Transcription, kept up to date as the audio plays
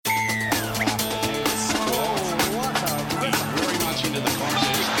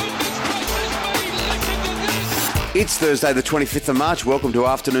It's Thursday, the 25th of March. Welcome to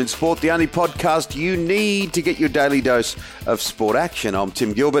Afternoon Sport, the only podcast you need to get your daily dose of sport action. I'm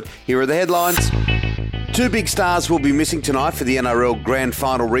Tim Gilbert. Here are the headlines. Two big stars will be missing tonight for the NRL Grand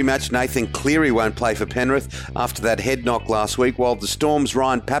Final rematch. Nathan Cleary won't play for Penrith after that head knock last week, while the Storm's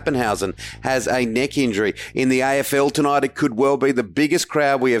Ryan Pappenhausen has a neck injury. In the AFL tonight, it could well be the biggest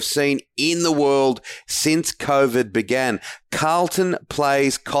crowd we have seen in the world since COVID began. Carlton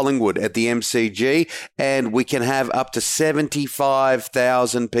plays Collingwood at the MCG, and we can have up to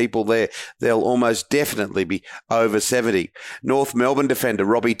 75,000 people there. They'll almost definitely be over 70. North Melbourne defender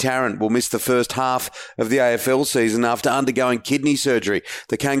Robbie Tarrant will miss the first half of the AFL season after undergoing kidney surgery.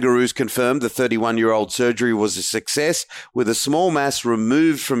 The Kangaroos confirmed the 31-year-old surgery was a success, with a small mass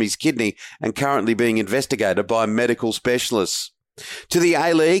removed from his kidney and currently being investigated by medical specialists. To the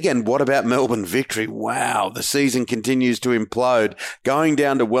A-League, and what about Melbourne victory? Wow, the season continues to implode, going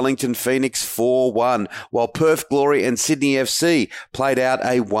down to Wellington Phoenix 4-1, while Perth Glory and Sydney FC played out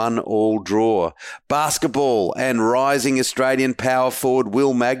a 1-1 draw. Basketball and rising Australian power forward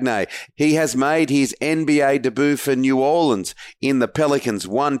Will Magnay. He has made his NBA debut for New Orleans in the Pelicans'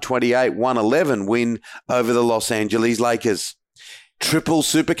 128-111 win over the Los Angeles Lakers. Triple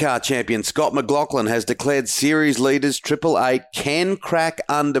Supercar champion Scott McLaughlin has declared series leaders Triple Eight can crack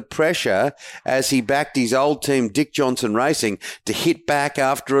under pressure as he backed his old team Dick Johnson Racing to hit back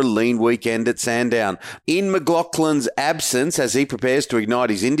after a lean weekend at Sandown. In McLaughlin's absence, as he prepares to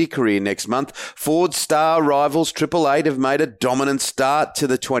ignite his Indy career next month, Ford star rivals Triple Eight have made a dominant start to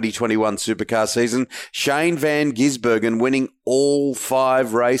the 2021 Supercar season, Shane Van Gisbergen winning all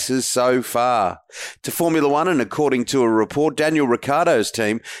 5 races so far. To Formula One, and according to a report, Daniel Ricciardo's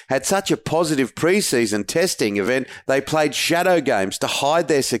team had such a positive pre-season testing event, they played shadow games to hide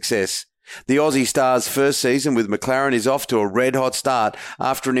their success. The Aussie star's first season with McLaren is off to a red-hot start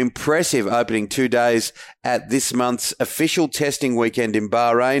after an impressive opening 2 days at this month's official testing weekend in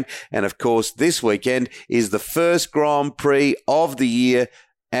Bahrain. And of course, this weekend is the first Grand Prix of the year,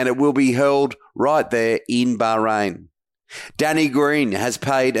 and it will be held right there in Bahrain. Danny Green has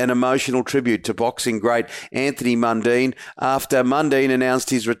paid an emotional tribute to boxing great Anthony Mundine after Mundine announced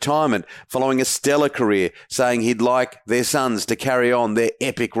his retirement following a stellar career, saying he'd like their sons to carry on their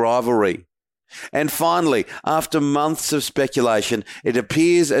epic rivalry. And finally, after months of speculation, it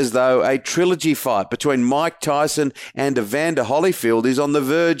appears as though a trilogy fight between Mike Tyson and Evander Holyfield is on the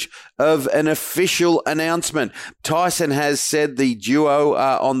verge of an official announcement. Tyson has said the duo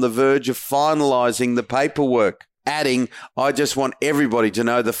are on the verge of finalising the paperwork, adding, "I just want everybody to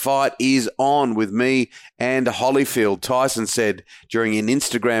know the fight is on with me and Holyfield," Tyson said during an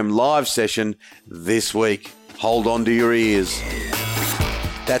Instagram live session this week. Hold on to your ears.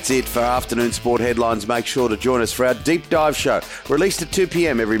 That's it for Afternoon Sport Headlines. Make sure to join us for our Deep Dive show, released at 2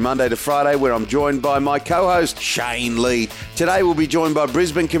 p.m. every Monday to Friday, where I'm joined by my co-host, Shane Lee. Today we'll be joined by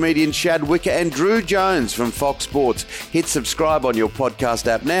Brisbane comedian Shad Wicker and Drew Jones from Fox Sports. Hit subscribe on your podcast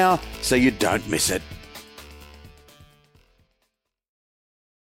app now so you don't miss it.